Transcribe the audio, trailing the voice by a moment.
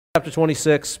Chapter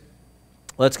 26.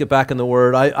 Let's get back in the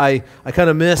Word. I kind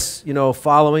of miss,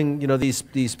 following,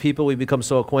 these people we become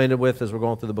so acquainted with as we're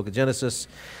going through the book of Genesis.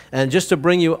 And just to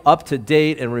bring you up to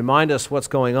date and remind us what's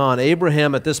going on,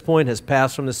 Abraham at this point has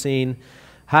passed from the scene,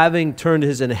 having turned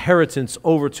his inheritance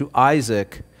over to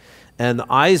Isaac. And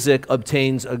Isaac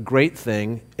obtains a great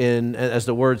thing, as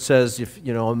the Word says, if,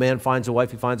 a man finds a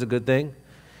wife, he finds a good thing.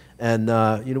 And,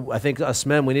 I think us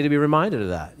men, we need to be reminded of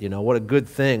that. What a good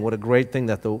thing, what a great thing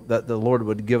that the Lord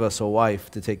would give us a wife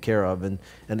to take care of. And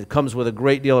it comes with a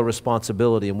great deal of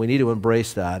responsibility, and we need to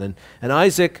embrace that. And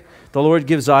Isaac, the Lord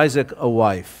gives Isaac a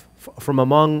wife from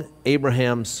among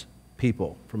Abraham's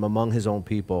people, from among his own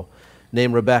people,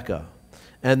 named Rebekah.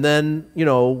 And then,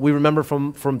 we remember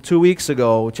from 2 weeks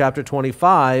ago, chapter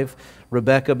 25,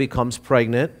 Rebekah becomes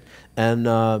pregnant.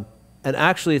 And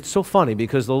actually, it's so funny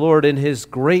because the Lord, in His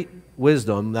great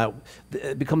wisdom, that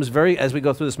it becomes very, as we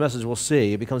go through this message, we'll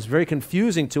see, it becomes very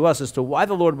confusing to us as to why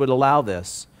the Lord would allow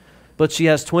this. But she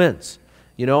has twins.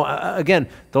 Again,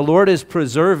 the Lord is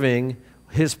preserving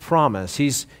His promise.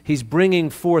 He's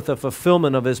bringing forth a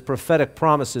fulfillment of His prophetic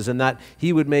promises, and that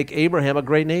He would make Abraham a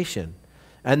great nation.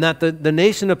 And that the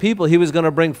nation of people He was going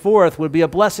to bring forth would be a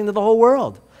blessing to the whole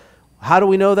world. How do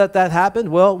we know that happened?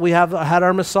 Well, we had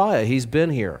our Messiah. He's been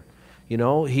here.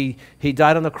 He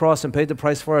died on the cross and paid the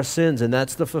price for our sins, and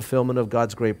that's the fulfillment of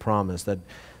God's great promise,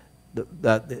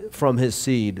 that from His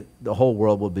seed, the whole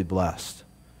world will be blessed.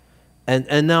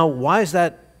 And now, why is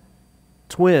that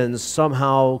twins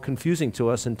somehow confusing to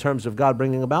us in terms of God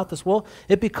bringing about this? Well,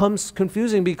 it becomes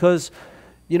confusing because,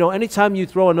 anytime you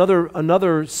throw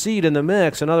another seed in the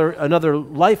mix, another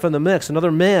life in the mix,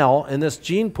 another male in this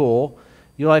gene pool,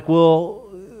 you're like, well,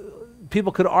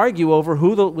 people could argue over who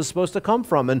was supposed to come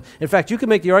from. And in fact, you could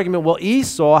make the argument, well,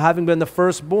 Esau, having been the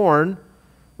firstborn,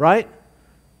 right?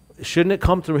 Shouldn't it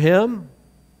come through him?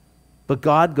 But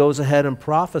God goes ahead and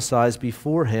prophesies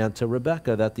beforehand to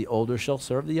Rebekah that the older shall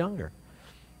serve the younger.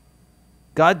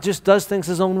 God just does things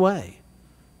His own way,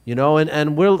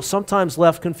 and we're sometimes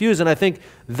left confused. And I think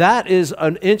that is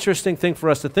an interesting thing for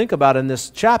us to think about in this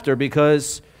chapter,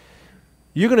 because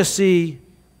you're going to see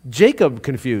Jacob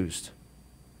confused.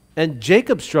 And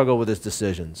Jacob struggled with his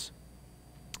decisions.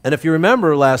 And if you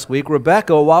remember last week,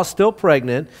 Rebekah, while still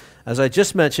pregnant, as I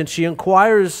just mentioned, she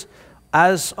inquires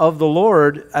as of the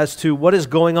Lord as to what is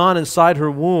going on inside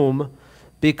her womb,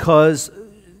 because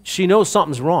she knows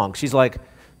something's wrong. She's like,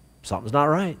 something's not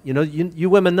right. You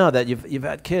women know that. You've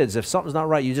had kids. If something's not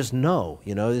right, you just know.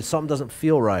 Something doesn't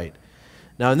feel right.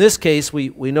 Now, in this case, we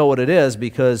know what it is,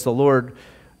 because the Lord,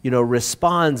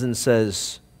 responds and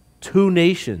says, two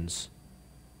nations,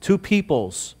 two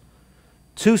peoples,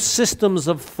 two systems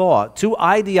of thought, two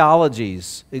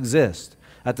ideologies exist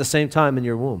at the same time in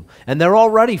your womb. And they're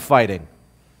already fighting.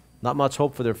 Not much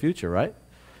hope for their future, right?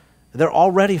 They're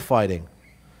already fighting.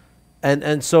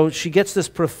 And so she gets this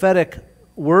prophetic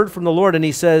word from the Lord, and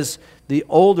He says, the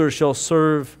older shall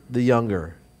serve the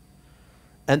younger.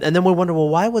 And then we wonder, well,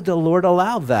 why would the Lord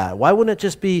allow that? Why wouldn't it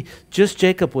just be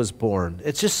Jacob was born?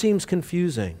 It just seems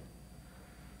confusing.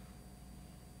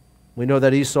 We know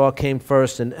that Esau came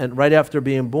first, and right after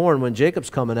being born, when Jacob's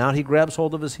coming out, he grabs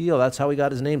hold of his heel. That's how he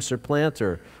got his name,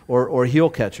 Supplanter, or heel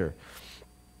catcher.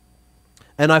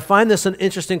 And I find this an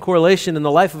interesting correlation in the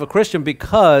life of a Christian,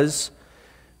 because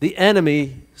the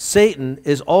enemy, Satan,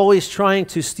 is always trying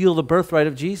to steal the birthright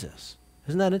of Jesus.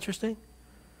 Isn't that interesting?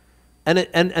 And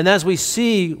as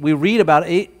we read about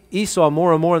Esau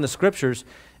more and more in the Scriptures,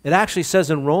 it actually says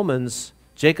in Romans,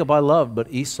 Jacob I loved, but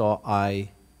Esau I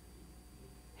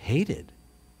hated.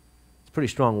 It's pretty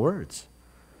strong words.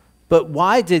 But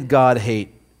why did God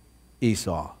hate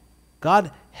Esau?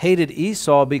 God hated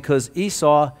Esau because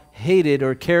Esau hated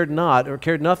or cared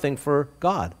nothing for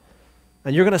God.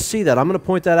 And you're going to see that. I'm going to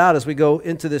point that out as we go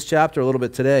into this chapter a little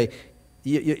bit today.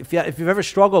 If you've ever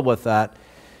struggled with that,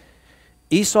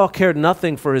 Esau cared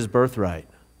nothing for his birthright.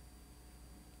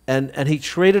 And he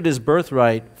traded his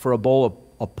birthright for a bowl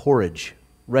of porridge,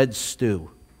 red stew.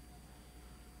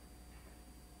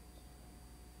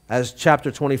 As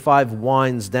chapter 25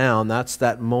 winds down, that's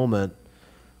that moment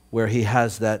where he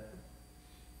has that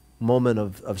moment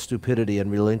of stupidity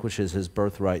and relinquishes his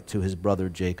birthright to his brother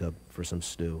Jacob for some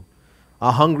stew.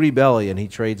 A hungry belly, and he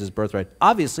trades his birthright.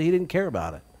 Obviously, he didn't care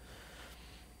about it.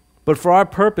 But for our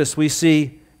purpose, we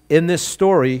see in this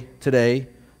story today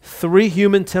 3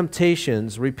 human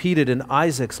temptations repeated in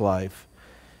Isaac's life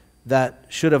that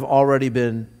should have already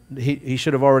been he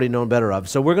should have already known better of.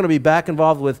 So we're going to be back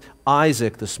involved with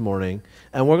Isaac this morning,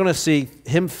 and we're going to see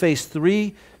him face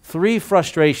three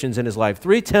frustrations in his life,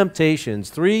 3 temptations,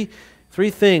 3 Three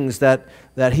things that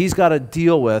he's got to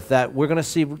deal with that we're going to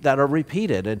see that are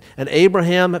repeated. And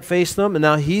Abraham faced them, and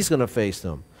now he's going to face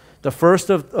them. The first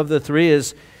of the three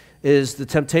is the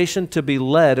temptation to be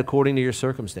led according to your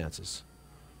circumstances.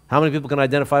 How many people can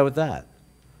identify with that?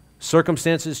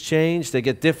 Circumstances change, they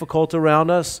get difficult around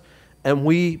us, and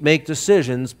we make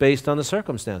decisions based on the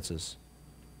circumstances,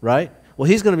 right? Well,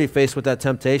 he's going to be faced with that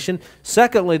temptation.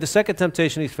 Secondly, the second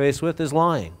temptation he's faced with is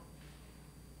lying.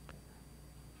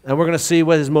 And we're going to see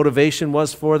what his motivation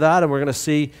was for that, and we're going to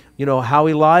see, how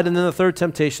he lied. And then the third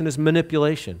temptation is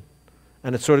manipulation.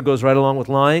 And it sort of goes right along with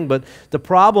lying, but the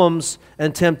problems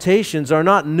and temptations are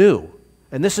not new.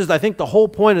 And this is, I think, the whole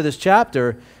point of this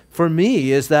chapter for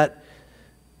me is that,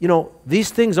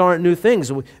 these things aren't new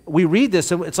things. We read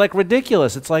this, and it's like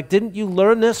ridiculous. It's like, didn't you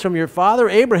learn this from your father?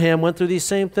 Abraham went through these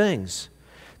same things.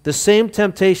 The same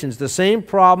temptations, the same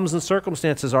problems and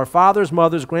circumstances our fathers,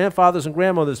 mothers, grandfathers, and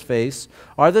grandmothers face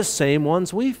are the same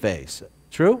ones we face.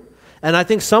 True? And I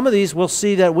think some of these we'll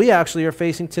see that we actually are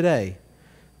facing today.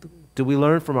 Do we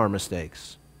learn from our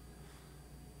mistakes?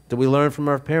 Do we learn from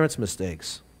our parents'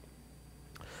 mistakes?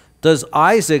 Does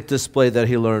Isaac display that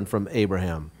he learned from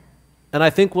Abraham? And I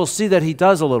think we'll see that he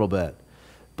does a little bit.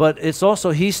 But it's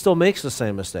also, he still makes the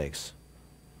same mistakes.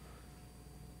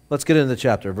 Let's get into the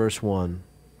chapter, verse 1.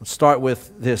 Let's start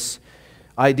with this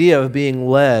idea of being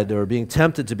led or being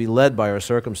tempted to be led by our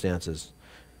circumstances.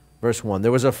 Verse 1,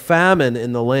 there was a famine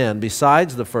in the land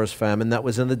besides the first famine that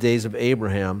was in the days of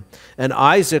Abraham. And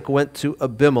Isaac went to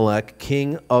Abimelech,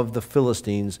 king of the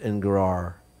Philistines in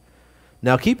Gerar.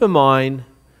 Now keep in mind,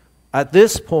 at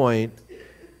this point,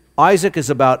 Isaac is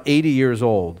about 80 years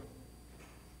old.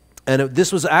 And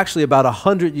this was actually about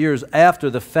 100 years after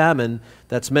the famine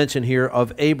that's mentioned here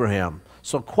of Abraham.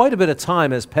 So quite a bit of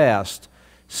time has passed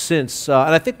since,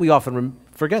 and I think we often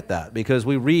forget that because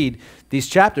we read these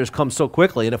chapters come so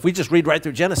quickly. And if we just read right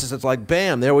through Genesis, it's like,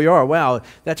 bam, there we are. Wow,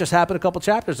 that just happened a couple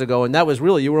chapters ago. And that was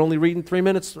really, you were only reading 4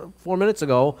 minutes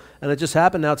ago, and it just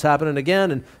happened. Now it's happening again.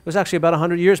 And it was actually about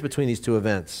 100 years between these two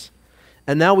events.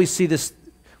 And now we see this,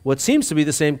 what seems to be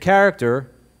the same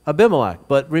character, Abimelech.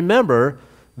 But remember,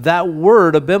 that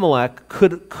word Abimelech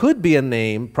could be a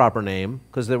name, proper name,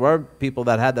 because there were people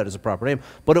that had that as a proper name,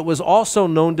 but it was also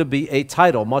known to be a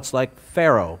title, much like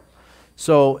Pharaoh.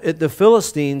 So the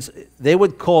Philistines, they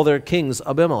would call their kings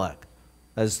Abimelech,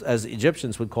 as the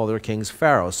Egyptians would call their kings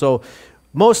Pharaoh. So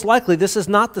most likely this is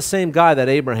not the same guy that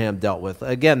Abraham dealt with.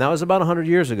 Again, that was about 100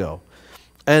 years ago.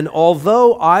 And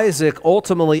although Isaac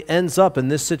ultimately ends up in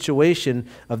this situation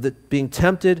of being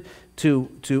tempted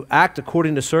to act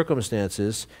according to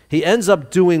circumstances, he ends up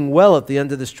doing well at the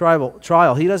end of this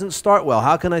trial. He doesn't start well.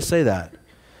 How can I say that?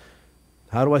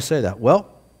 How do I say that?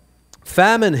 Well,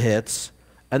 famine hits,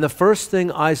 and the first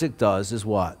thing Isaac does is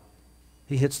what?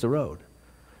 He hits the road.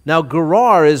 Now,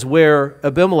 Gerar is where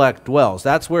Abimelech dwells.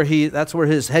 That's where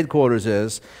his headquarters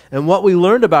is. And what we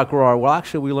learned about Gerar, well,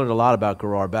 actually, we learned a lot about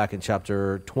Gerar back in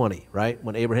chapter 20, right,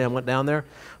 when Abraham went down there.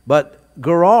 But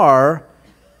Gerar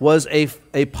was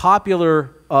a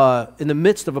popular, in the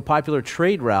midst of a popular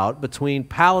trade route between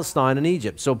Palestine and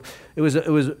Egypt. So it was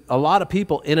a lot of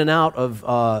people in and out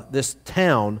of this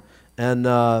town, and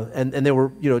they were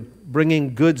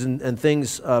bringing goods and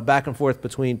things back and forth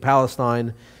between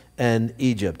Palestine and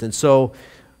Egypt. And so,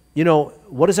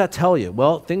 what does that tell you?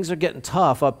 Well, things are getting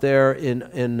tough up there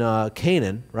in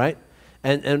Canaan, right?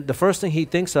 And the first thing he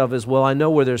thinks of is, well, I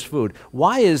know where there's food.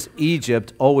 Why is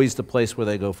Egypt always the place where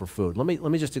they go for food? Let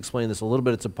me just explain this a little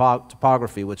bit of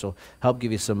topography, which will help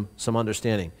give you some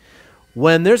understanding.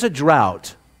 When there's a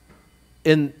drought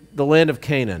in the land of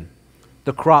Canaan,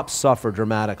 the crops suffer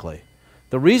dramatically.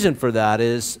 The reason for that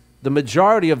is the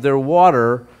majority of their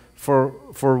water for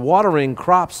watering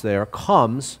crops there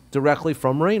comes directly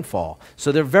from rainfall.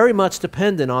 So they're very much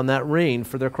dependent on that rain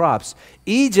for their crops.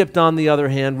 Egypt, on the other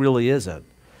hand, really isn't.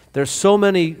 There's so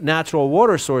many natural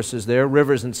water sources there,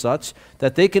 rivers and such,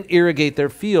 that they can irrigate their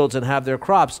fields and have their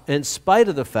crops in spite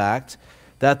of the fact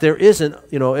that there isn't,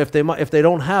 if they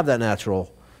don't have that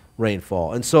natural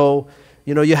rainfall. And so,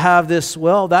 you have this,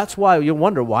 well, that's why you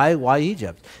wonder, why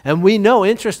Egypt? And we know,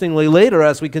 interestingly, later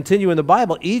as we continue in the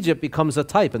Bible, Egypt becomes a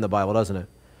type in the Bible, doesn't it?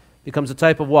 Becomes a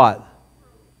type of what?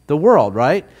 The world,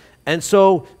 right? And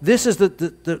so this is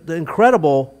the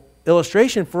incredible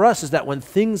illustration for us, is that when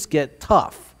things get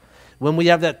tough, when we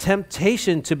have that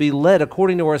temptation to be led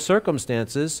according to our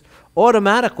circumstances,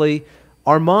 automatically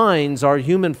our minds,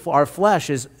 our flesh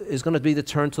is going to be the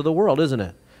turn to the world, isn't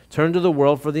it? Turn to the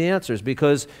world for the answers,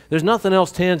 because there's nothing else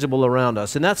tangible around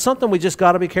us. And that's something we just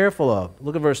got to be careful of.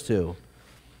 Look at verse 2.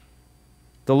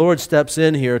 The Lord steps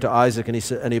in here to Isaac, and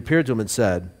he appeared to him and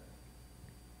said,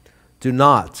 "Do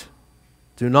not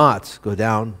do not go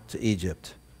down to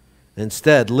Egypt.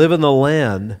 Instead, live in the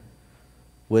land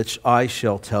which I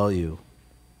shall tell you.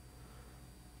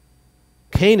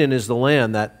 Canaan is the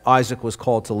land that Isaac was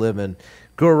called to live in.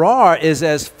 Gerar is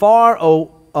as far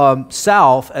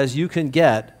south as you can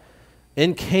get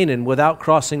in Canaan without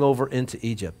crossing over into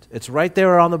Egypt. It's right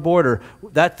there on the border.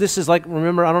 This is like,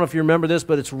 remember, I don't know if you remember this,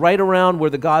 but it's right around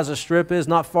where the Gaza Strip is,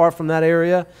 not far from that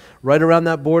area, right around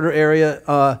that border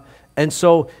area. And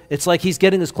so it's like he's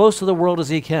getting as close to the world as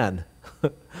he can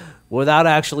without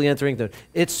actually entering there.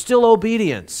 It's still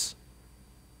obedience.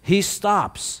 He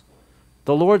stops.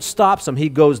 The Lord stops him. He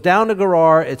goes down to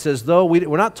Gerar. It's as though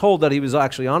we're not told that he was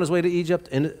actually on his way to Egypt,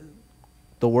 in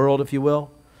the world, if you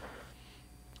will.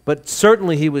 But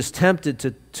certainly he was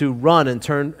tempted to run and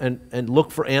turn and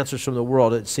look for answers from the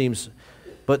world, it seems.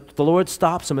 But the Lord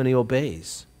stops him and he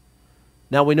obeys.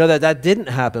 Now we know that that didn't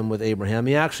happen with Abraham.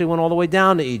 He actually went all the way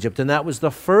down to Egypt, and that was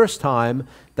the first time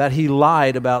that he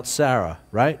lied about Sarah,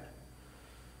 right?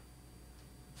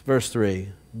 Verse 3,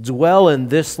 dwell in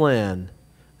this land,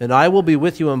 and I will be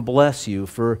with you and bless you,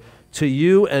 for to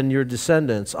you and your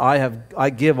descendants I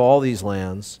give all these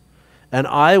lands, and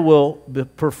I will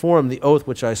perform the oath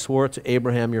which I swore to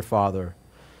Abraham your father.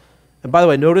 And by the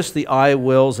way, notice the I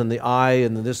wills and the I,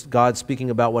 and this God speaking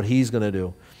about what he's going to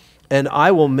do. And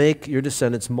I will make your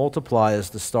descendants multiply as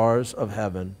the stars of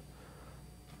heaven.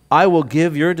 I will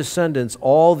give your descendants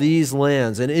all these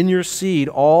lands, and in your seed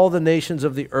all the nations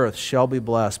of the earth shall be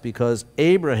blessed, because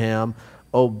Abraham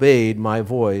obeyed my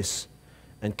voice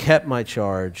and kept my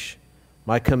charge,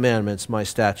 my commandments, my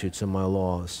statutes, and my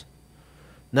laws.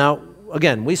 Now,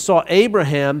 again, we saw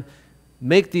Abraham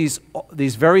make these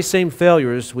very same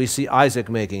failures we see Isaac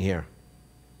making here.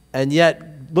 And yet,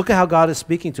 look at how God is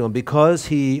speaking to him. Because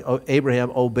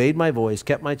Abraham, obeyed my voice,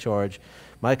 kept my charge,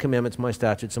 my commandments, my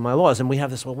statutes, and my laws. And we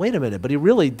have this, well, wait a minute, but he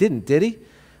really didn't, did he?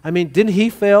 I mean, didn't he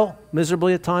fail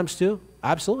miserably at times too?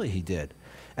 Absolutely he did.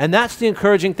 And that's the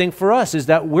encouraging thing for us, is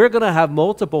that we're going to have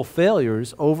multiple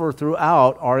failures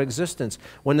throughout our existence.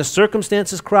 When the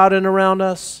circumstances crowd in around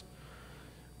us,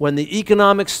 when the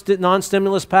economic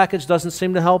non-stimulus package doesn't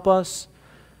seem to help us,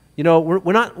 you know,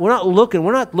 we're not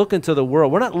looking to the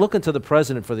world. We're not looking to the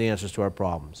president for the answers to our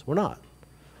problems. We're not.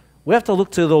 We have to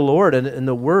look to the Lord and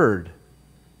the Word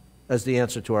as the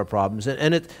answer to our problems.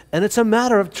 And it's a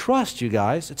matter of trust, you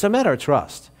guys. It's a matter of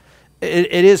trust.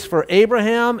 It is for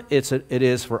Abraham. It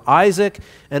is for Isaac.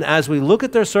 And as we look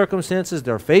at their circumstances,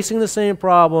 they're facing the same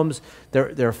problems.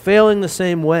 They're failing the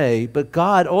same way. But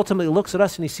God ultimately looks at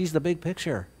us and he sees the big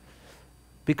picture.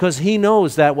 Because he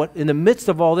knows that in the midst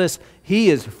of all this, he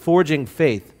is forging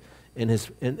faith in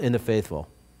the faithful.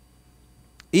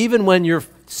 Even when you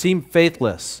seem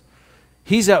faithless,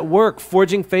 he's at work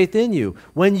forging faith in you.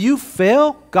 When you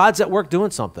fail, God's at work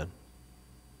doing something.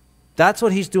 That's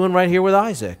what he's doing right here with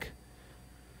Isaac.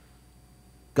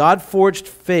 God forged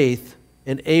faith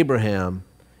in Abraham,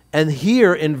 and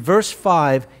here in verse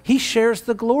 5, he shares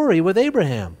the glory with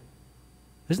Abraham.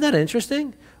 Isn't that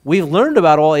interesting? We've learned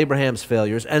about all Abraham's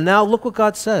failures, and now look what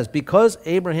God says. Because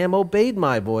Abraham obeyed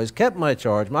my voice, kept my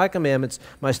charge, my commandments,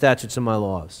 my statutes, and my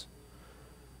laws.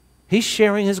 He's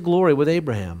sharing his glory with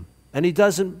Abraham, and he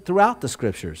does it throughout the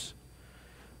Scriptures.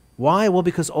 Why? Well,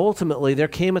 because ultimately there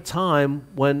came a time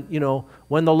when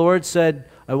the Lord said,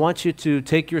 I want you to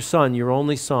take your son, your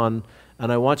only son,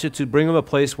 and I want you to bring him a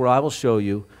place where I will show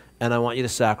you, and I want you to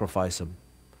sacrifice him.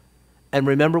 And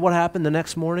remember what happened the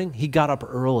next morning? He got up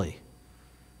early,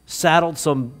 saddled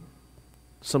some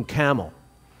camels,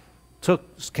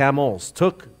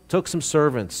 took some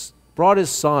servants, brought his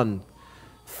son,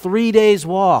 3 days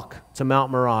walk to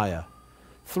Mount Moriah,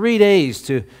 3 days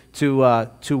to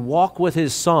walk with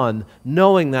his son,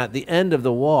 knowing that the end of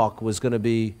the walk was going to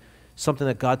be something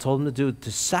that God told him to do,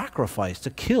 to sacrifice, to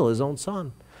kill his own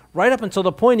son. Right up until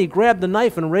the point he grabbed the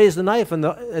knife and raised the knife, and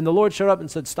the Lord showed up and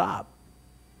said, stop.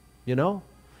 You know?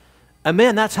 And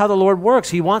man, that's how the Lord works.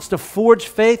 He wants to forge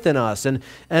faith in us. And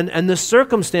the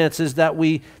circumstances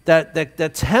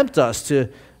that tempt us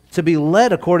to be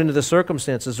led according to the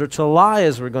circumstances, or to lie,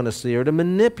 as we're going to see, or to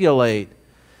manipulate,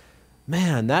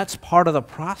 man, that's part of the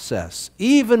process.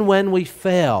 Even when we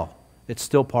fail, it's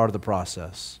still part of the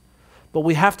process. But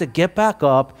we have to get back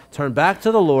up, turn back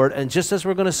to the Lord, and just as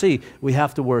we're going to see, we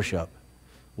have to worship.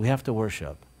 We have to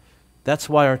worship. That's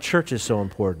why our church is so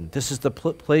important. This is the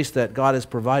place that God has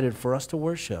provided for us to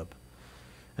worship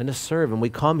and to serve. And we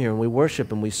come here and we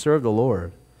worship and we serve the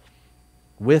Lord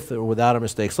with or without our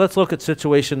mistakes. Let's look at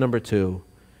situation number 2,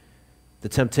 the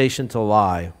temptation to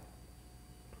lie.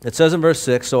 It says in verse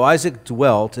 6, so Isaac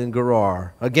dwelt in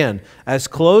Gerar, again, as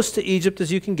close to Egypt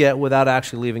as you can get without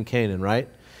actually leaving Canaan, right?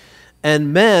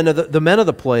 And the men of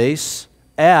the place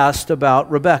asked about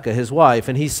Rebekah, his wife,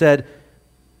 and he said,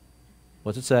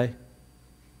 what's it say?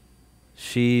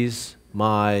 She's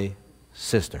my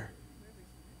sister.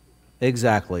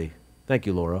 Exactly. Thank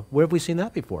you, Laura. Where have we seen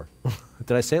that before?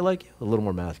 Did I say it like you? A little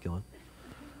more masculine.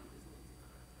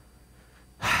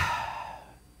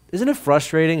 Isn't it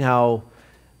frustrating how,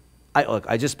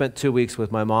 I just spent 2 weeks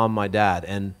with my mom and my dad,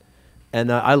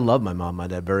 and I love my mom and my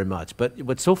dad very much. But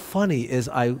what's so funny is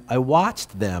I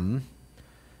watched them,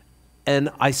 and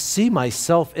I see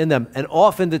myself in them. And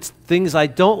often it's things I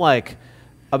don't like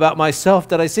about myself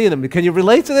that I see in them. Can you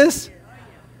relate to this?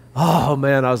 Oh,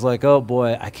 man, I was like, oh,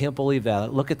 boy, I can't believe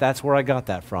that. Look that's where I got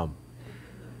that from.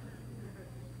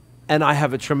 And I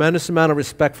have a tremendous amount of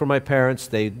respect for my parents.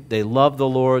 They love the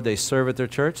Lord. They serve at their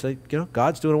church.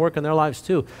 God's doing a work in their lives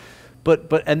too. But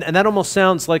that almost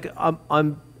sounds like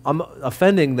I'm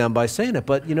offending them by saying it.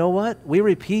 But you know what? We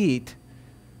repeat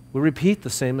the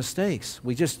same mistakes.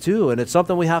 We just do, and it's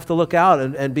something we have to look out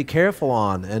and be careful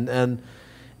on. And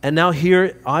now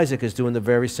here Isaac is doing the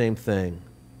very same thing.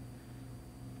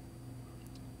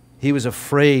 He was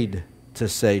afraid to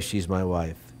say, she's my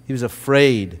wife. He was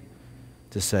afraid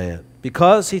to say it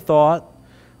because he thought,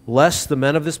 lest the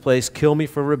men of this place kill me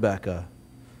for Rebekah,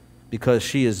 because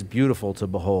she is beautiful to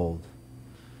behold.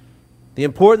 The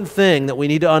important thing that we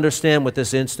need to understand with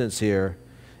this instance here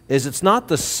is it's not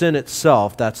the sin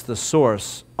itself that's the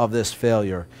source of this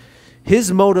failure.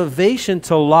 His motivation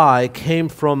to lie came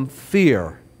from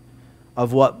fear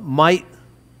of what might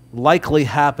likely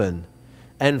happen.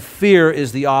 And fear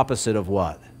is the opposite of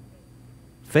what?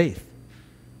 Faith,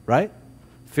 right?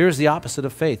 Fear is the opposite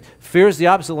of faith. Fear is the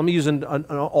opposite. Let me use an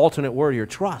alternate word here,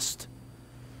 trust.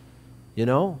 You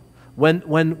know?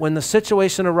 When the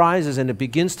situation arises and it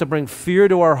begins to bring fear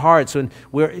to our hearts, when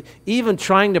we're even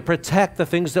trying to protect the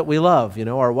things that we love, you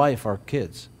know, our wife, our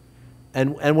kids,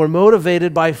 and we're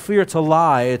motivated by fear to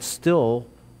lie, it's still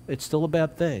a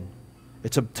bad thing.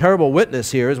 It's a terrible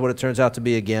witness here is what it turns out to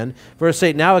be again. Verse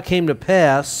 8, now it came to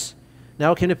pass,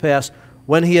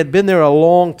 when he had been there a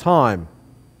long time.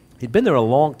 He'd been there a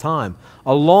long time.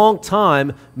 A long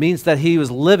time means that he was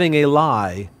living a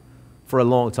lie for a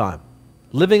long time.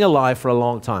 Living a lie for a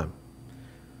long time.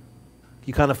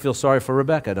 You kind of feel sorry for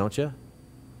Rebekah, don't you?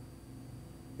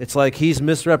 It's like he's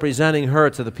misrepresenting her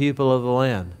to the people of the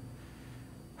land.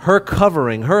 Her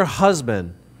covering, her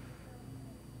husband,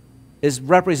 is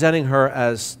representing her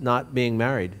as not being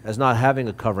married, as not having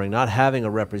a covering, not having a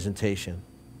representation.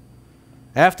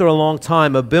 After a long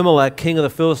time, Abimelech, king of the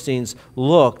Philistines,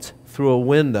 looked through a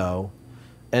window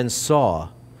and saw,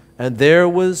 and there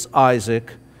was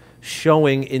Isaac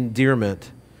showing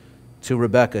endearment to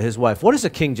Rebekah, his wife. What does the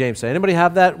King James say? Anybody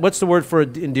have that? What's the word for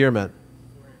endearment?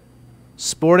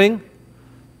 Sporting?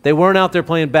 They weren't out there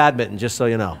playing badminton, just so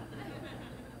you know.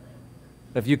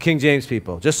 If you King James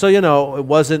people, just so you know, it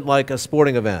wasn't like a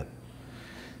sporting event.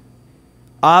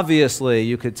 Obviously,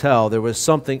 you could tell there was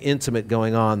something intimate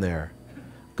going on there.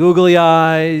 Googly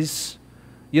eyes,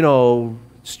 you know,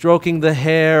 stroking the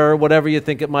hair, whatever you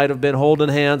think it might have been, holding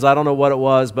hands, I don't know what it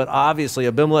was, but obviously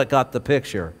Abimelech got the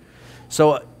picture.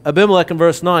 So Abimelech in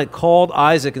verse 9 called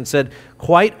Isaac and said,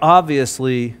 quite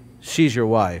obviously, she's your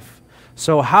wife.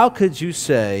 So how could you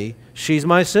say, she's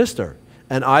my sister?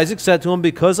 And Isaac said to him,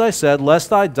 because I said,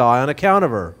 lest I die on account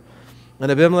of her.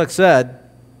 And Abimelech said,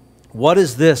 what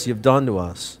is this you've done to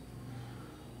us?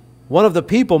 One of the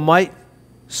people might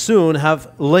soon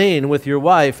have lain with your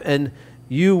wife, and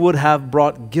you would have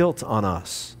brought guilt on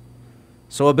us.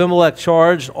 So Abimelech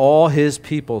charged all his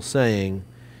people, saying,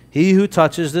 he who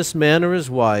touches this man or his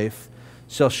wife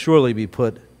shall surely be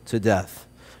put to death.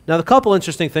 Now, a couple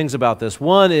interesting things about this.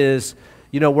 One is,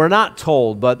 you know, we're not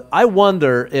told, but I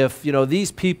wonder if, you know,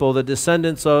 these people, the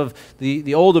descendants of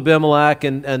the old Abimelech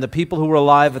and the people who were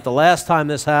alive at the last time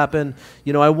this happened,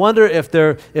 you know, I wonder if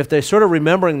they're sort of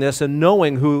remembering this and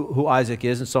knowing who Isaac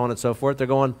is and so on and so forth. They're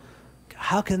going,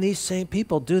 how can these same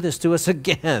people do this to us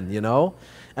again, you know?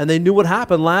 And they knew what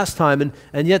happened last time,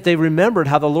 and yet they remembered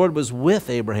how the Lord was with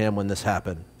Abraham when this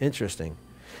happened. Interesting.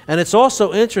 And it's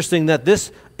also interesting that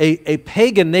a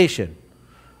pagan nation,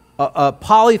 a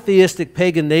polytheistic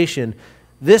pagan nation,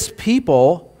 this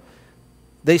people,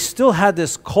 they still had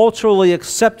this culturally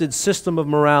accepted system of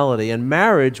morality, and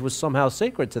marriage was somehow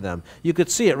sacred to them. You could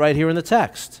see it right here in the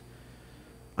text.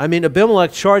 I mean,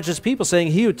 Abimelech charges people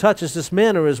saying, he who touches this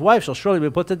man or his wife shall surely be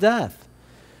put to death.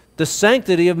 The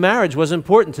sanctity of marriage was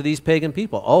important to these pagan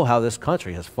people. Oh, how this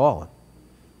country has fallen.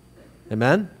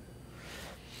 Amen?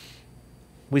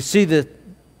 We see that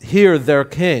here their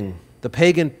king, the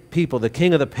pagan people, the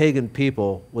king of the pagan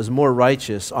people, was more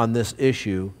righteous on this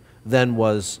issue than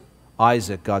was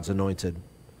Isaac, God's anointed.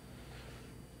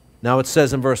 Now it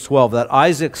says in verse 12 that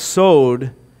Isaac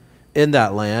sowed in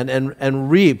that land and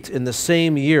reaped in the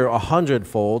same year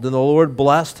 100-fold, and the Lord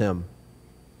blessed him.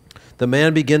 The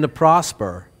man began to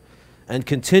prosper and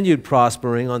continued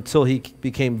prospering until he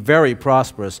became very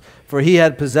prosperous, for he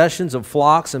had possessions of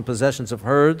flocks and possessions of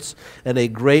herds and a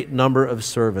great number of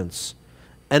servants.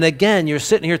 And again, you're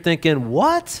sitting here thinking,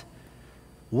 what?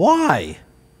 Why?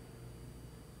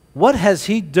 What has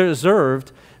he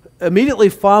deserved? Immediately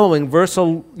following verse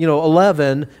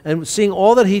 11 and seeing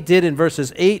all that he did in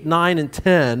verses 8, 9, and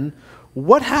 10,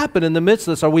 what happened in the midst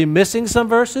of this? Are we missing some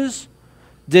verses?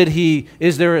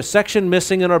 Is there a section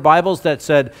missing in our Bibles that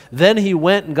said, then he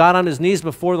went and got on his knees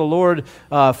before the Lord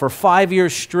for 5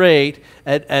 years straight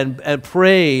and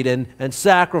prayed and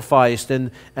sacrificed,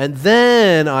 and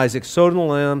then Isaac sowed in the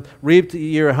land, reaped a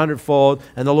year 100-fold,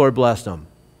 and the Lord blessed him?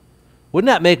 Wouldn't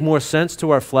that make more sense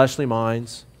to our fleshly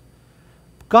minds?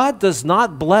 God does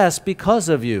not bless because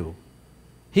of you.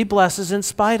 He blesses in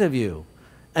spite of you.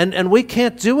 And we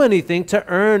can't do anything to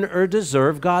earn or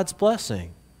deserve God's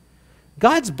blessing.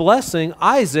 God's blessing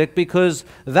Isaac because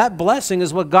that blessing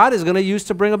is what God is going to use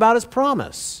to bring about his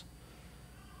promise.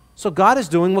 So God is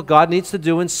doing what God needs to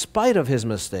do in spite of his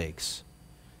mistakes.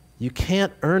 You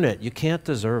can't earn it. You can't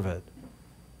deserve it.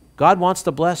 God wants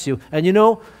to bless you. And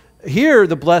here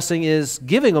the blessing is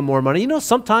giving him more money.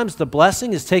 Sometimes the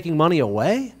blessing is taking money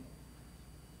away.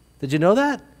 Did you know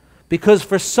that? Because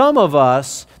for some of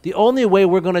us, the only way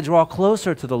we're going to draw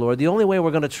closer to the Lord, the only way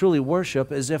we're going to truly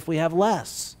worship is if we have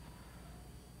less.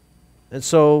 And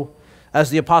so, as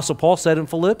the Apostle Paul said in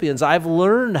Philippians, I've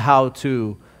learned how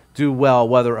to do well,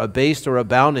 whether abased or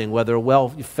abounding, whether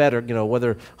well-fed or,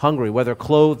 whether hungry, whether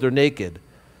clothed or naked.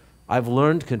 I've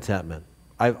learned contentment.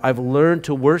 I've learned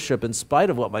to worship in spite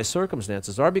of what my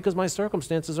circumstances are, because my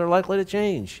circumstances are likely to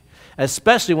change,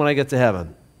 especially when I get to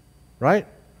heaven, right?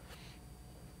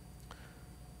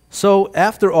 So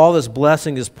after all this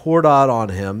blessing is poured out on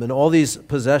him and all these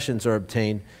possessions are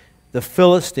obtained, the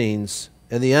Philistines,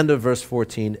 in the end of verse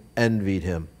 14, envied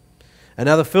him. And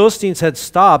now the Philistines had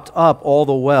stopped up all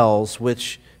the wells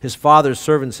which his father's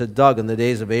servants had dug in the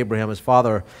days of Abraham his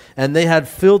father, and they had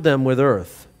filled them with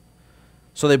earth.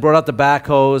 So they brought out the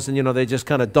backhoes, and they just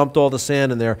kind of dumped all the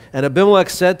sand in there. And Abimelech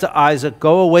said to Isaac,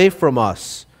 go away from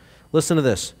us. Listen to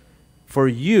this. For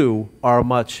you are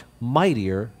much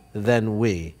mightier than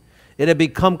we. It had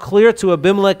become clear to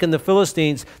Abimelech and the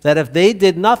Philistines that if they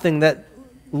did nothing, that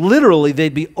literally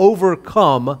they'd be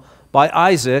overcome by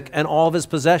Isaac and all of his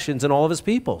possessions and all of his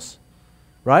peoples.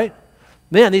 Right?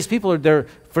 Man, these people are there.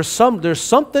 There's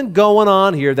something going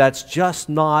on here that's just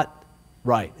not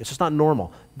right. It's just not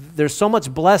normal. There's so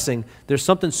much blessing. There's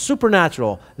something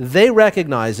supernatural. They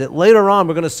recognize it. Later on,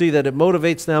 we're going to see that it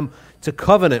motivates them to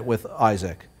covenant with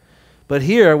Isaac. But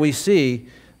here we see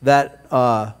that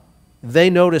they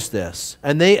notice this,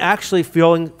 and they actually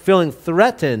feeling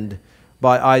threatened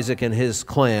by Isaac and his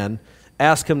clan,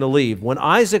 ask him to leave. When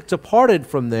Isaac departed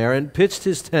from there and pitched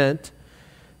his tent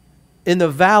in the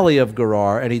valley of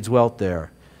Gerar, and he dwelt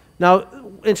there. Now,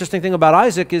 interesting thing about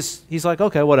Isaac is he's like,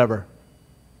 okay, whatever.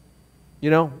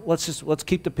 Let's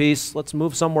keep the peace. Let's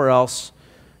move somewhere else.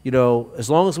 As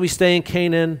long as we stay in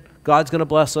Canaan, God's going to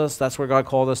bless us. That's where God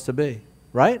called us to be,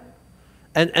 right?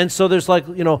 And so there's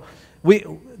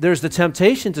there's the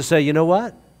temptation to say, you know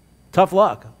what? Tough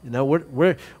luck.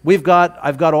 I've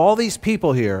got all these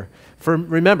people here.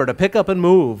 Remember, to pick up and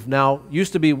move. Now,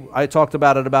 used to be, I talked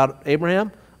about it about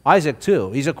Abraham, Isaac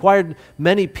too. He's acquired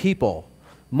many people,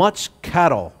 much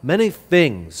cattle, many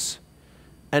things.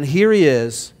 And here he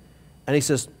is. And he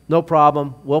says, no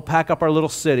problem, we'll pack up our little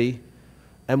city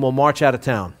and we'll march out of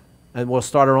town and we'll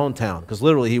start our own town, because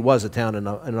literally he was a town in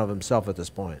and of himself at this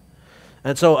point.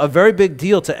 And so a very big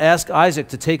deal to ask Isaac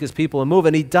to take his people and move,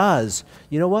 and he does.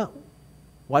 You know what?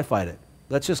 Why fight it?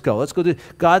 Let's just go. Let's go do it.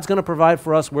 God's going to provide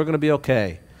for us. We're going to be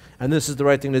okay. And this is the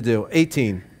right thing to do.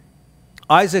 18.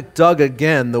 Isaac dug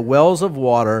again the wells of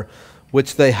water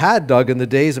which they had dug in the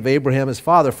days of Abraham his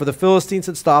father, for the Philistines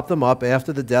had stopped them up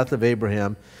after the death of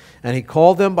Abraham, and he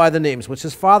called them by the names which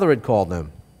his father had called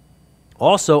them.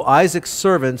 Also Isaac's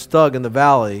servants dug in the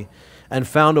valley and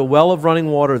found a well of running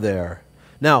water there.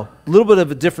 Now, a little bit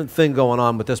of a different thing going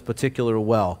on with this particular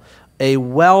well. A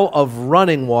well of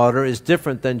running water is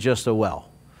different than just a well.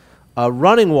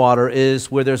 Running water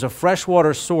is where there's a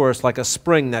freshwater source, like a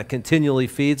spring, that continually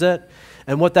feeds it.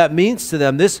 And what that means to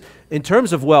them, in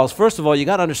terms of wells, first of all, you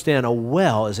got to understand a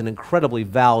well is an incredibly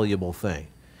valuable thing.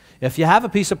 If you have a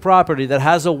piece of property that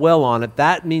has a well on it,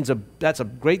 that's a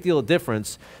great deal of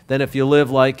difference than if you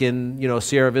live like in,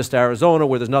 Sierra Vista, Arizona,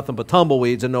 where there's nothing but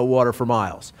tumbleweeds and no water for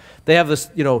miles. They have this,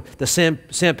 the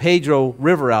San Pedro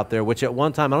River out there, which at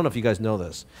one time, I don't know if you guys know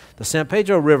this, the San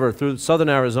Pedro River through southern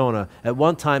Arizona at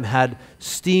one time had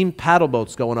steam paddle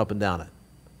boats going up and down it.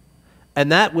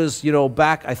 And that was,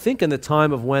 back, I think, in the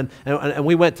time of when, and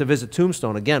we went to visit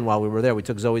Tombstone again while we were there. We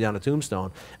took Zoe down to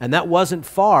Tombstone. And that wasn't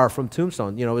far from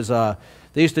Tombstone. It was,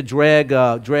 they used to drag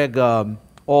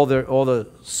all the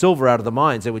silver out of the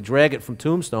mines. They would drag it from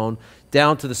Tombstone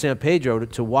down to the San Pedro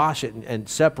to wash it and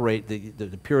separate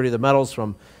the purity of the metals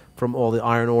from all the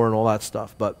iron ore and all that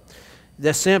stuff. But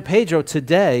the San Pedro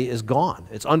today is gone.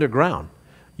 It's underground.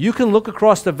 You can look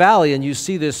across the valley and you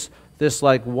see this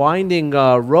like winding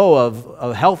row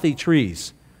of healthy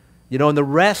trees, and the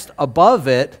rest above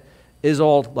it is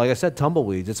all, like I said,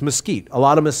 tumbleweeds. It's mesquite, a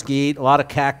lot of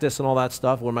cactus and all that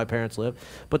stuff where my parents live.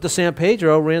 But the San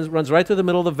Pedro runs right through the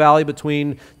middle of the valley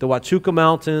between the Huachuca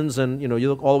Mountains and, you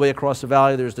look all the way across the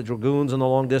valley. There's the Dragoons in the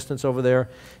long distance over there.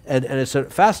 And it's a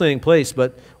fascinating place,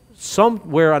 but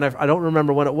somewhere, and I don't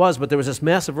remember when it was, but there was this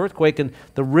massive earthquake and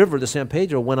the river, the San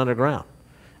Pedro, went underground.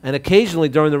 And occasionally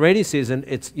during the rainy season,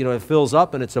 it fills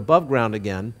up and it's above ground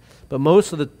again. But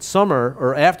most of the summer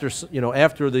or after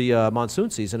the monsoon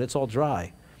season, it's all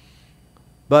dry.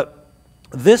 But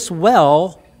this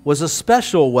well was a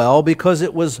special well because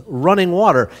it was running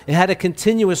water. It had a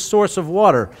continuous source of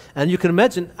water. And you can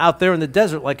imagine out there in the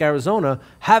desert like Arizona,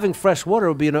 having fresh water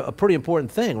would be a pretty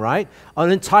important thing, right?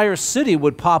 An entire city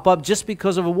would pop up just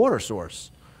because of a water source.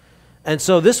 And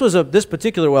so this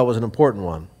particular well was an important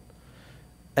one.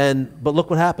 But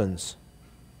look what happens.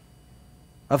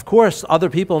 Of course, other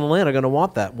people in the land are going to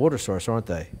want that water source, aren't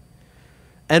they?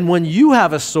 And when you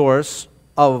have a source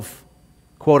of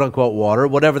quote-unquote water,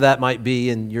 whatever that might be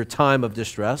in your time of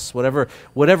distress,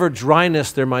 whatever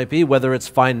dryness there might be, whether it's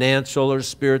financial or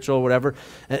spiritual or whatever,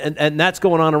 and that's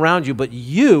going on around you, but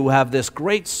you have this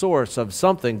great source of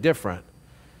something different,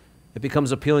 it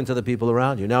becomes appealing to the people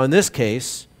around you. Now, in this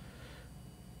case,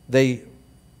 they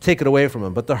take it away from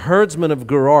him. But the herdsmen of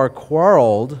Gerar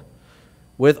quarreled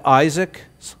with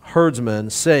Isaac's herdsmen,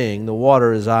 saying, the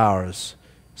water is ours.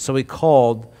 So he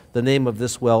called the name of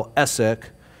this well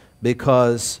Esek,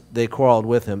 because they quarreled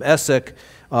with him. Esek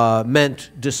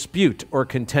meant dispute or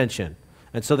contention.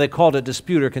 And so they called it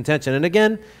dispute or contention. And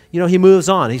again, he moves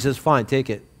on. He says, fine,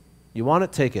 take it. You want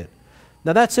it? Take it.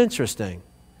 Now that's interesting.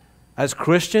 As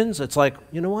Christians, it's like,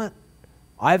 you know what?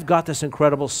 I've got this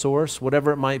incredible source,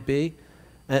 whatever it might be,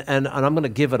 and I'm going to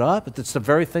give it up. It's the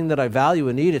very thing that I value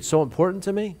and need. It's so important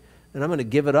to me. And I'm going to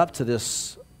give it up to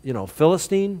this,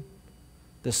 Philistine,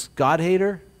 this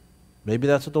God-hater. Maybe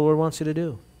that's what the Lord wants you to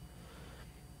do.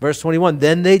 Verse 21,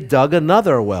 then they dug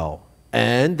another well,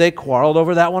 and they quarreled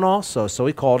over that one also. So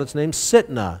he called its name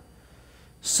Sitnah.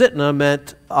 Sitnah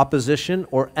meant opposition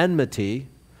or enmity.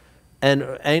 And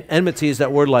enmity is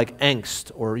that word like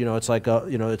angst, or, it's like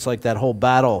it's like that whole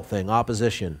battle thing,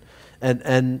 opposition.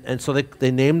 And so they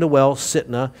named the well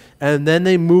Sitnah, and then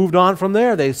they moved on from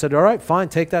there. They said, all right, fine,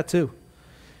 take that too.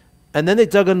 And then they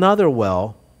dug another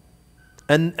well,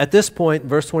 and at this point,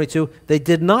 verse 22, they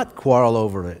did not quarrel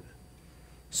over it.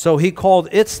 So he called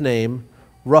its name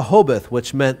Rehoboth,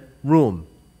 which meant room,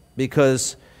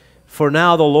 because for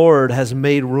now the Lord has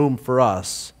made room for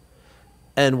us,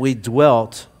 and we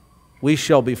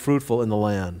shall be fruitful in the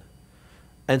land.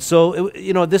 And so,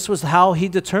 this was how he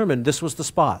determined this was the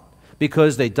spot.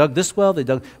 Because they dug this well,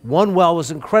 one well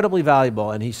was incredibly valuable,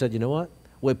 and he said, you know what?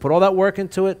 We put all that work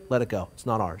into it, let it go. It's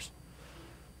not ours.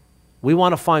 We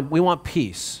want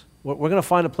peace. We're going to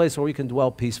find a place where we can dwell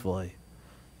peacefully.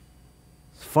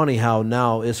 It's funny how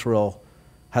now Israel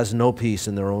has no peace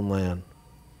in their own land.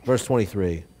 Verse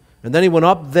 23, and then he went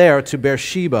up there to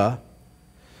Beersheba,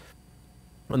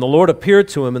 and the Lord appeared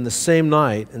to him in the same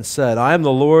night and said, I am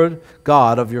the Lord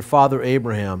God of your father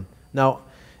Abraham. Now,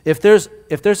 if there's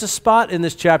a spot in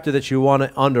this chapter that you want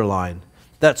to underline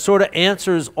that sort of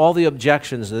answers all the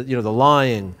objections, the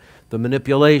lying, the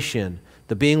manipulation,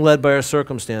 the being led by our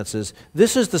circumstances,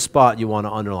 this is the spot you want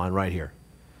to underline right here.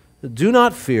 Do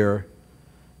not fear,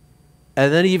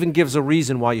 and then he even gives a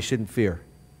reason why you shouldn't fear.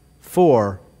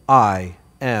 For I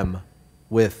am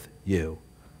with you.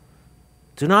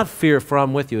 Do not fear, for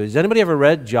I'm with you. Has anybody ever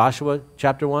read Joshua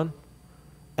chapter 1?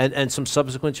 And some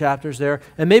subsequent chapters there.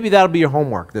 And maybe that'll be your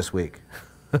homework this week.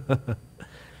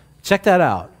 Check that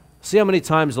out. See how many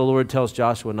times the Lord tells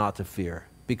Joshua not to fear.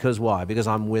 Because why? Because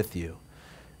I'm with you.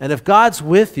 And if God's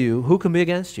with you, who can be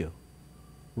against you?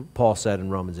 Paul said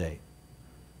in Romans 8.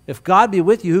 If God be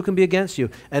with you, who can be against you?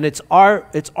 And it's our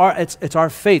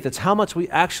faith. It's how much we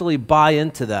actually buy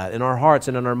into that in our hearts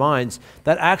and in our minds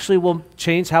that actually will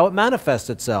change how it manifests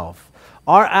itself.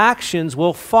 Our actions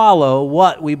will follow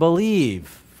what we believe,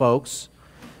 folks.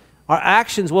 Our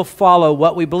actions will follow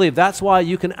what we believe. That's why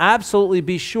you can absolutely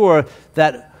be sure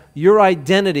that your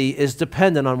identity is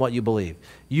dependent on what you believe.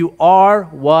 You are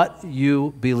what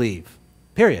you believe,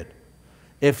 period.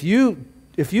 If you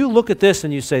look at this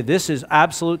and you say, this is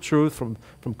absolute truth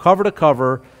from cover to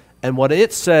cover, and what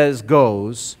it says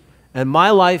goes, and my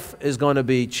life is going to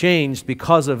be changed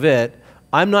because of it,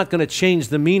 I'm not going to change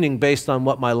the meaning based on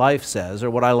what my life says or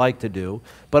what I like to do,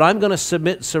 but I'm going to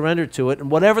submit and surrender to it,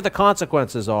 and whatever the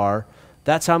consequences are,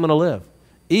 that's how I'm going to live.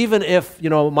 Even if,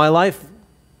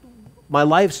 my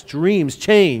life's dreams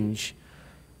change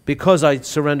because I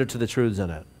surrender to the truths in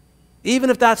it. Even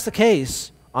if that's the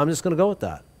case, I'm just going to go with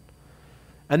that.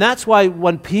 And that's why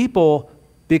when people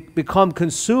become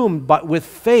consumed with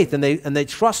faith and they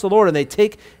trust the Lord and they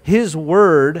take His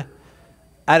word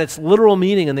at its literal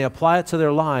meaning and they apply it to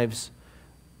their lives,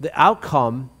 the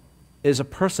outcome is a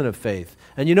person of faith.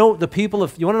 And the people,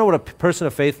 if you want to know what a person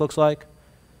of faith looks like,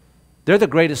 they're the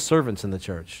greatest servants in the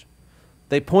church.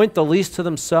 They point the least to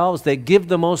themselves. They give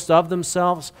the most of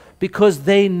themselves because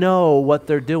they know what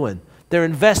they're doing. They're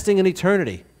investing in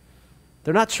eternity.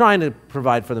 They're not trying to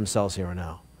provide for themselves here and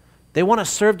now. They want to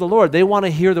serve the Lord. They want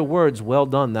to hear the words, well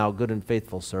done, thou good and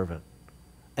faithful servant.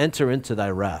 Enter into thy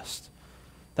rest.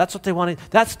 That's what they want.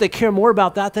 They care more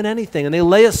about that than anything. And they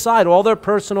lay aside all their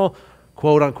personal,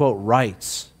 quote unquote,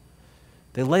 rights.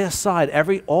 They lay aside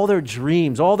all their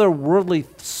dreams, all their worldly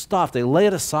stuff. They lay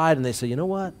it aside and they say, you know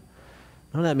what?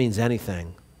 None of that means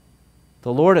anything.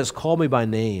 The Lord has called me by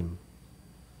name.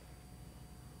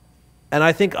 And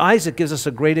I think Isaac gives us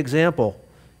a great example.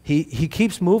 He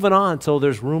keeps moving on until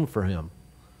there's room for him.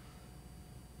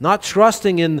 Not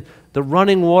trusting in the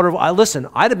running water. Listen,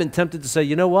 I'd have been tempted to say,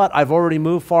 you know what? I've already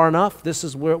moved far enough. This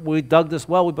is where we dug this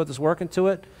well. We put this work into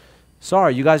it.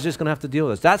 Sorry, you guys are just going to have to deal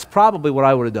with this. That's probably what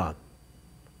I would have done.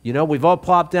 We've all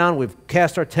plopped down. We've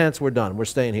cast our tents. We're done. We're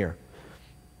staying here.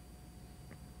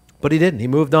 But he didn't. He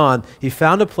moved on. He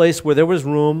found a place where there was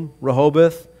room.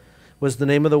 Rehoboth was the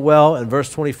name of the well. And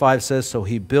verse 25 says, so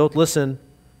he built, listen,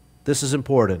 this is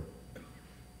important.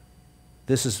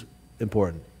 This is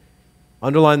important.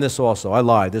 Underline this also. I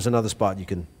lied. There's another spot you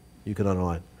can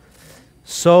underline.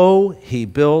 So he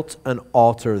built an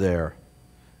altar there,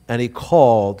 and he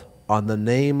called on the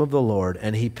name of the Lord,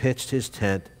 and he pitched his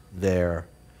tent there.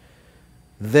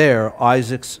 There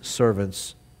Isaac's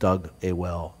servants dug a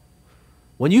well.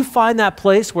 When you find that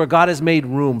place where God has made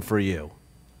room for you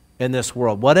in this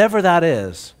world, whatever that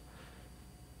is,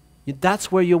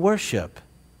 that's where you worship.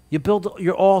 You build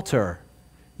your altar.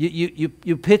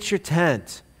 You pitch your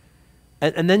tent.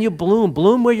 And then you bloom.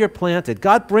 Bloom where you're planted.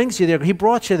 God brings you there. He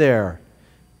brought you there.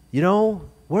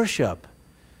 Worship.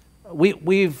 I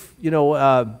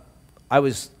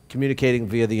was communicating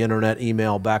via the internet,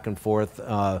 email, back and forth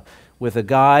with a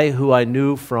guy who I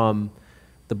knew from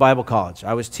the Bible college.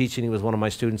 I was teaching. He was one of my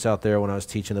students out there when I was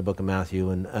teaching the book of Matthew.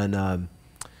 And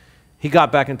he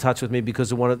got back in touch with me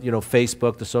because of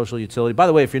Facebook, the social utility. By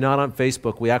the way, if you're not on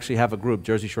Facebook, we actually have a group,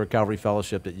 Jersey Shore Calvary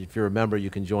Fellowship, that if you're a member, you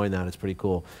can join that. It's pretty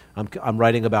cool. I'm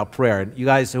writing about prayer. And you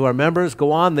guys who are members,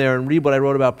 go on there and read what I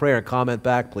wrote about prayer and comment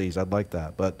back, please. I'd like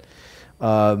that. But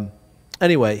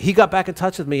anyway, he got back in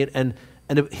touch with me, and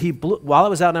while I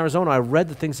was out in Arizona, I read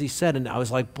the things he said, and I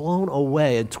was like blown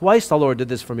away. And twice the Lord did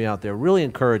this for me out there, really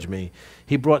encouraged me.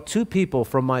 He brought two people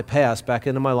from my past back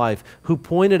into my life who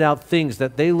pointed out things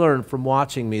that they learned from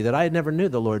watching me that I never knew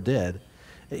the Lord did.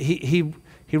 He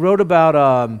wrote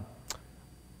about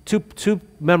two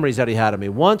memories that he had of me.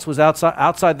 Once was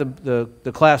outside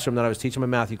the classroom that I was teaching my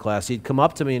Matthew class. He'd come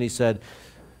up to me and he said,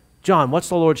 John, what's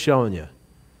the Lord showing you?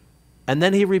 And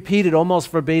then he repeated almost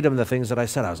verbatim the things that I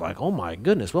said. I was like, oh my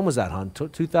goodness, when was that, hon?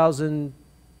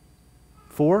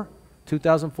 2004?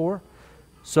 2004?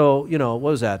 So, what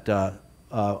was that? A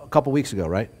couple weeks ago,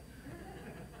 right?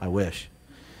 I wish.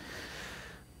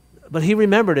 But he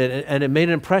remembered it, and it made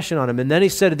an impression on him. And then he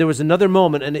said there was another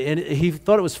moment, and he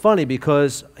thought it was funny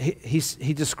because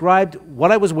he described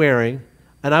what I was wearing,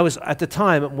 and I was, at the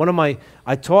time, I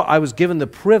was given the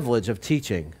privilege of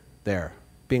teaching there,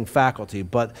 being faculty,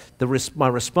 but my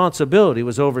responsibility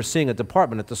was overseeing a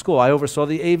department at the school. I oversaw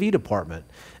the AV department,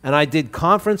 and I did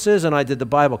conferences and I did the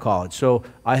Bible college. So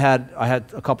I had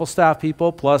a couple staff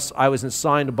people, plus I was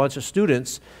assigned a bunch of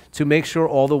students to make sure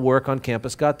all the work on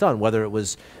campus got done, whether it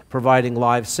was providing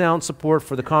live sound support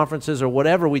for the conferences or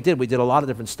whatever we did. We did a lot of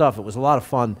different stuff. It was a lot of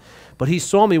fun. But he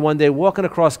saw me one day walking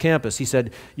across campus. He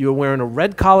said, you were wearing a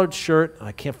red collared shirt.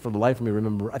 I can't for the life of me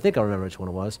remember. I think I remember which one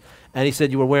it was. And he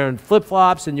said you were wearing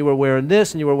flip-flops and you were wearing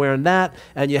this and you were wearing that.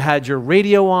 And you had your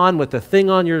radio on with the thing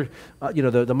on your,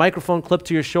 the microphone clipped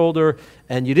to your shoulder.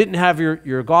 And you didn't have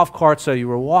your golf cart, so you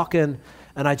were walking.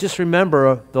 And I just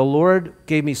remember the Lord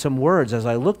gave me some words as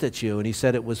I looked at you. And he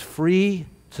said it was free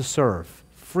to serve.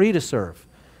 Free to serve.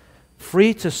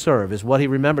 Free to serve is what he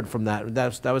remembered from that.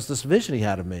 That was this vision he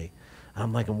had of me. And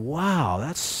I'm like, wow,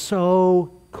 that's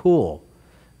so cool.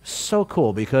 So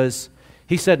cool, because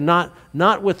he said not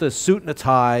with a suit and a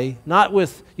tie, not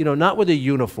with a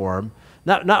uniform,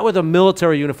 not with a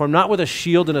military uniform, not with a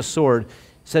shield and a sword.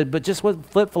 He said, but just with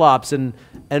flip-flops and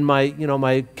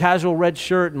my casual red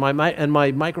shirt and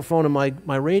my microphone and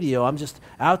my radio. I'm just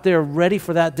out there ready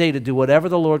for that day to do whatever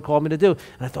the Lord called me to do. And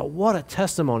I thought, what a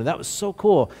testimony. That was so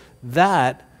cool.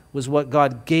 That was what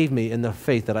God gave me in the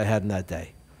faith that I had in that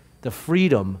day. The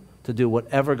freedom to do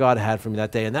whatever God had for me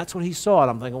that day. And that's what he saw.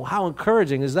 And I'm thinking, well, how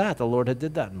encouraging is that? The Lord had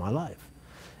did that in my life.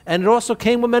 And it also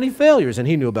came with many failures, and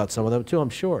he knew about some of them too,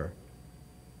 I'm sure.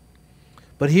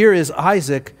 But here is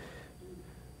Isaac,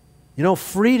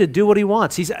 free to do what he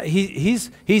wants.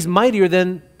 He's mightier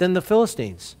than the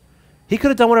Philistines. He could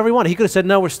have done whatever he wanted. He could have said,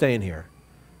 no, we're staying here.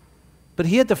 But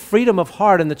he had the freedom of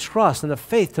heart and the trust and the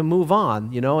faith to move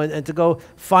on, and to go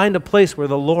find a place where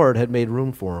the Lord had made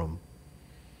room for him.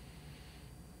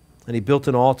 And he built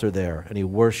an altar there, and he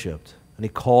worshiped, and he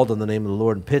called on the name of the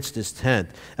Lord and pitched his tent.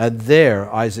 And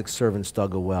there Isaac's servants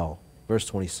dug a well. Verse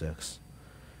 26.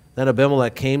 Then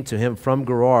Abimelech came to him from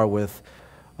Gerar with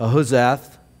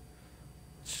Ahuzath.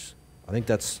 I think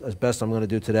that's as best I'm going to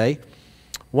do today.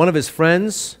 One of his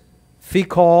friends,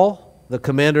 Phicol, the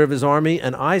commander of his army,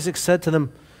 and Isaac said to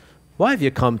them, why have you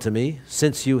come to me,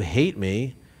 since you hate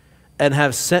me, and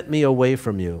have sent me away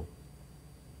from you?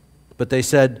 But they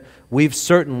said, we've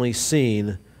certainly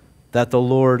seen that the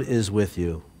Lord is with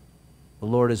you. The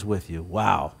Lord is with you.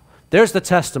 Wow. There's the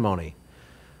testimony.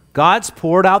 God's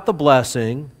poured out the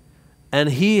blessing, and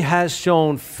he has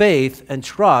shown faith and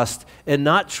trust in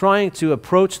not trying to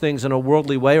approach things in a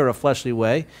worldly way or a fleshly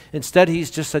way. Instead,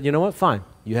 he's just said, you know what, fine.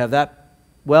 You have that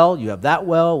well, you have that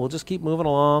well. We'll just keep moving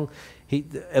along.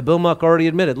 Abimelech already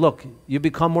admitted, look, you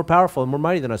become more powerful and more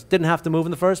mighty than us. Didn't have to move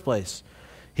in the first place.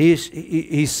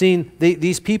 He's seen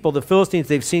these people, the Philistines,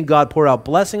 they've seen God pour out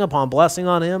blessing upon blessing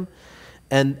on him,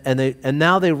 and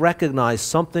now they recognize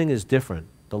something is different.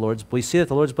 We see that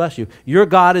the Lord's blessed you. Your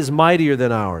God is mightier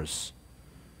than ours.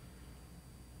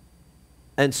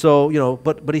 And so,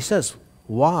 but he says,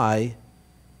 why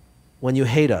when you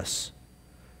hate us?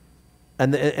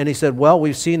 And he said, well,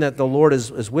 we've seen that the Lord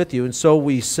is with you, and so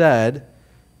we said,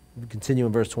 we continue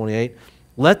in verse 28,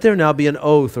 let there now be an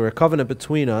oath or a covenant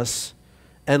between us,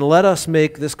 and let us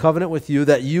make this covenant with you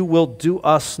that you will do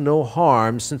us no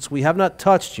harm, since we have not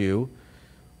touched you.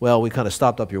 Well, we kind of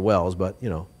stopped up your wells, but,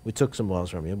 we took some wells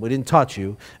from you. We didn't touch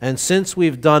you. And since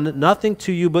we've done nothing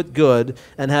to you but good,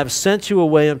 and have sent you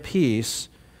away in peace,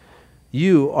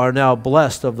 you are now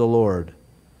blessed of the Lord.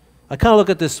 I kind of look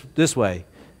at this way.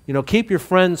 Keep your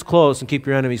friends close and keep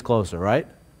your enemies closer, right?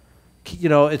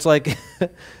 It's like,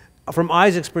 from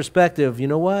Isaac's perspective, you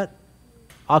know what?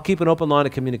 I'll keep an open line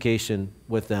of communication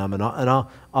with them, and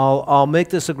I'll make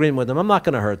this agreement with them. I'm not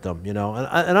going to hurt them, And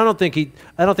I don't think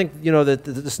that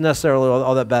this is necessarily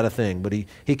all that bad a thing. But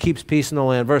he keeps peace in the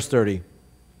land. Verse 30.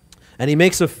 And he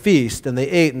makes a feast, and they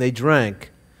ate and they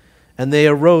drank, and they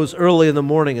arose early in the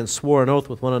morning and swore an oath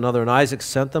with one another. And Isaac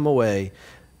sent them away,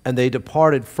 and they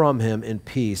departed from him in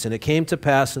peace. And it came to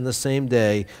pass in the same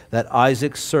day that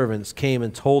Isaac's servants came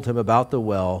and told him about the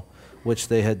well which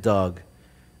they had dug.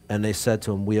 And they said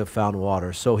to him, we have found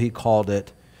water. So he called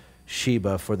it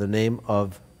Sheba, for the name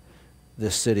of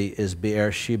this city is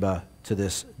Beersheba to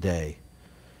this day.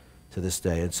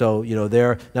 And so,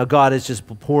 now God is just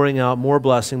pouring out more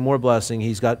blessing.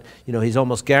 He's got, he's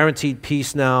almost guaranteed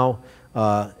peace now.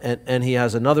 And he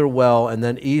has another well. And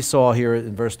then Esau here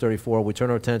in verse 34, we turn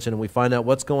our attention and we find out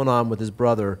what's going on with his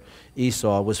brother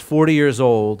Esau. Was 40 years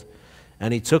old,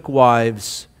 and he took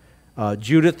wives,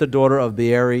 Judith, the daughter of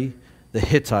Beeri, the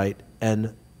Hittite,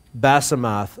 and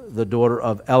Basemath, the daughter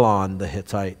of Elon, the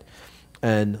Hittite.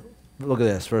 And look at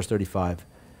this, verse 35.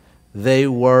 They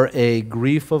were a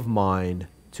grief of mind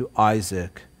to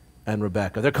Isaac and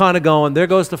Rebekah. They're kind of going, there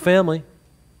goes the family.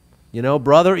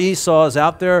 Brother Esau is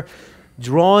out there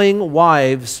drawing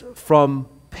wives from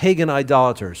pagan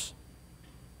idolaters,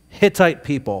 Hittite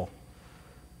people.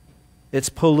 It's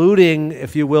polluting,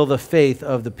 if you will, the faith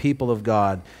of the people of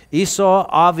God. Esau,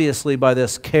 obviously, by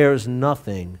this, cares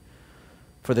nothing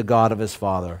for the God of his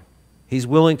father. He's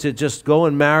willing to just go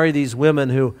and marry these women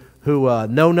who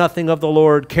know nothing of the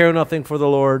Lord, care nothing for the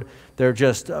Lord. They're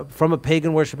just from a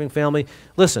pagan worshiping family.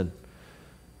 Listen,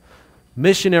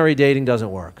 missionary dating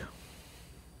doesn't work.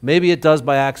 Maybe it does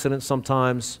by accident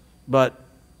sometimes, but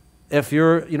if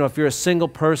you're a single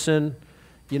person,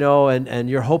 and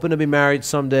you're hoping to be married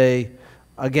someday,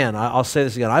 again, I'll say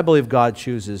this again, I believe God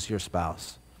chooses your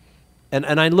spouse.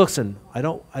 And I listen, I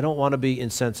don't want to be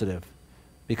insensitive,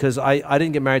 because I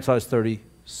didn't get married till I was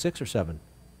 36 or 7.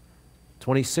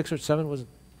 26 or 7, was it?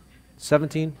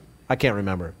 17? I can't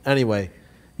remember. Anyway,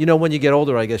 when you get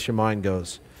older, I guess your mind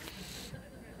goes.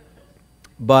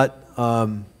 But,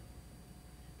 and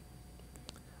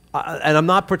I'm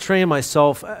not portraying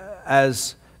myself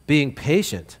as being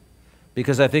patient,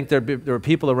 because I think there were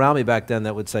people around me back then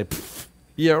that would say,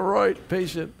 yeah, right,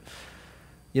 patient.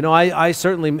 I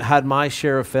certainly had my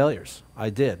share of failures. I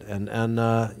did.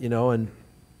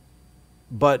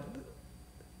 But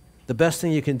the best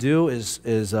thing you can do is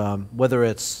whether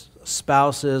it's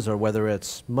spouses or whether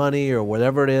it's money or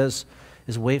whatever it is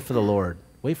wait for the Lord.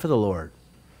 Wait for the Lord.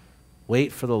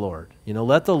 Wait for the Lord.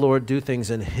 Let the Lord do things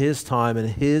in His time and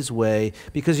His way,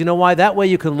 because you know why? That way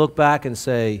you can look back and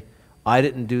say, I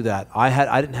didn't do that.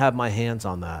 I didn't have my hands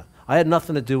on that. I had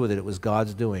nothing to do with it. It was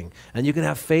God's doing. And you can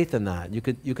have faith in that. You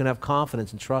can have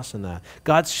confidence and trust in that.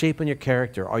 God's shaping your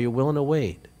character. Are you willing to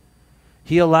wait?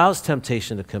 He allows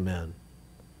temptation to come in.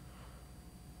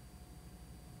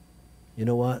 You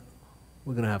know what?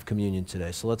 We're going to have communion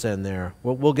today, so let's end there.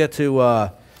 We'll get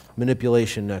to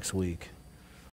manipulation next week.